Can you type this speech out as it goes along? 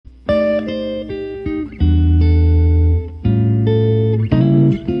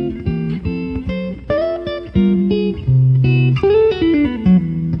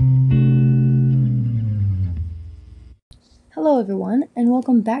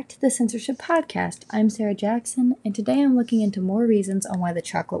welcome back to the Censorship Podcast. I'm Sarah Jackson, and today I'm looking into more reasons on why the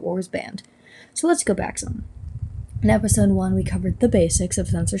chocolate war was banned. So let's go back some. In episode 1, we covered the basics of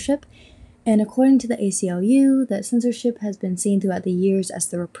censorship, and according to the ACLU, that censorship has been seen throughout the years as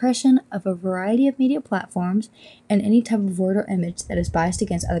the repression of a variety of media platforms and any type of word or image that is biased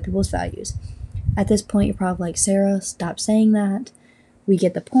against other people's values. At this point, you're probably like, Sarah, stop saying that. We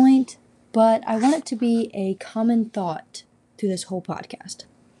get the point, but I want it to be a common thought through this whole podcast.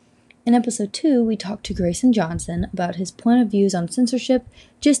 In episode 2, we talked to Grayson Johnson about his point of views on censorship,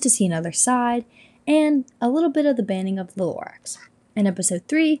 just to see another side, and a little bit of the banning of the Lorax. In episode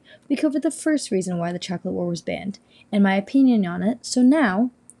 3, we covered the first reason why the chocolate war was banned, and my opinion on it, so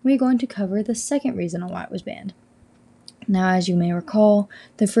now we're going to cover the second reason on why it was banned. Now, as you may recall,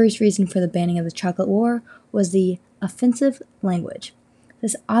 the first reason for the banning of the chocolate war was the offensive language.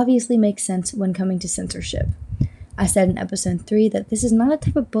 This obviously makes sense when coming to censorship. I said in episode 3 that this is not a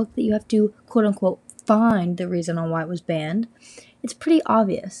type of book that you have to, quote-unquote, find the reason on why it was banned. It's pretty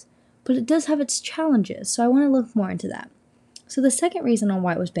obvious, but it does have its challenges, so I want to look more into that. So the second reason on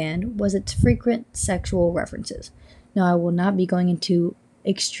why it was banned was its frequent sexual references. Now, I will not be going into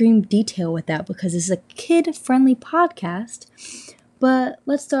extreme detail with that because this is a kid-friendly podcast, but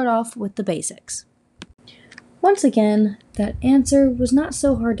let's start off with the basics. Once again, that answer was not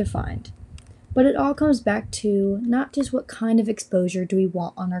so hard to find. But it all comes back to not just what kind of exposure do we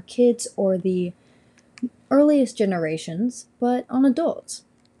want on our kids or the earliest generations, but on adults.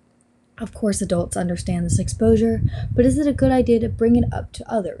 Of course, adults understand this exposure, but is it a good idea to bring it up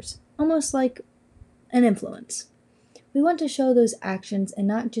to others, almost like an influence? We want to show those actions and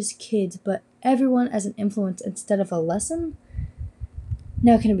not just kids, but everyone as an influence instead of a lesson?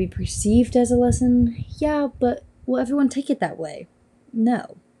 Now, can it be perceived as a lesson? Yeah, but will everyone take it that way?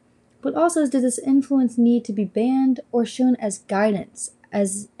 No. But also, does this influence need to be banned or shown as guidance,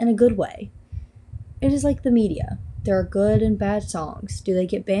 as in a good way? It is like the media. There are good and bad songs. Do they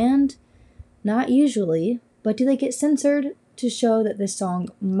get banned? Not usually, but do they get censored to show that this song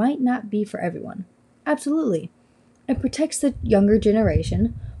might not be for everyone? Absolutely. It protects the younger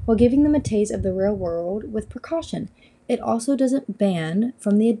generation while giving them a taste of the real world with precaution. It also doesn't ban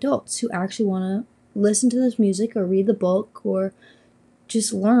from the adults who actually want to listen to this music or read the book or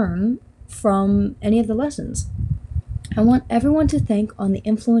just learn from any of the lessons. I want everyone to think on the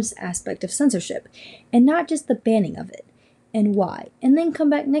influence aspect of censorship and not just the banning of it and why, and then come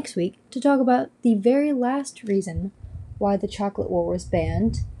back next week to talk about the very last reason why the chocolate war was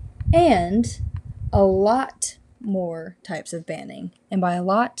banned and a lot more types of banning. And by a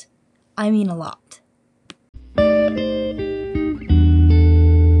lot, I mean a lot.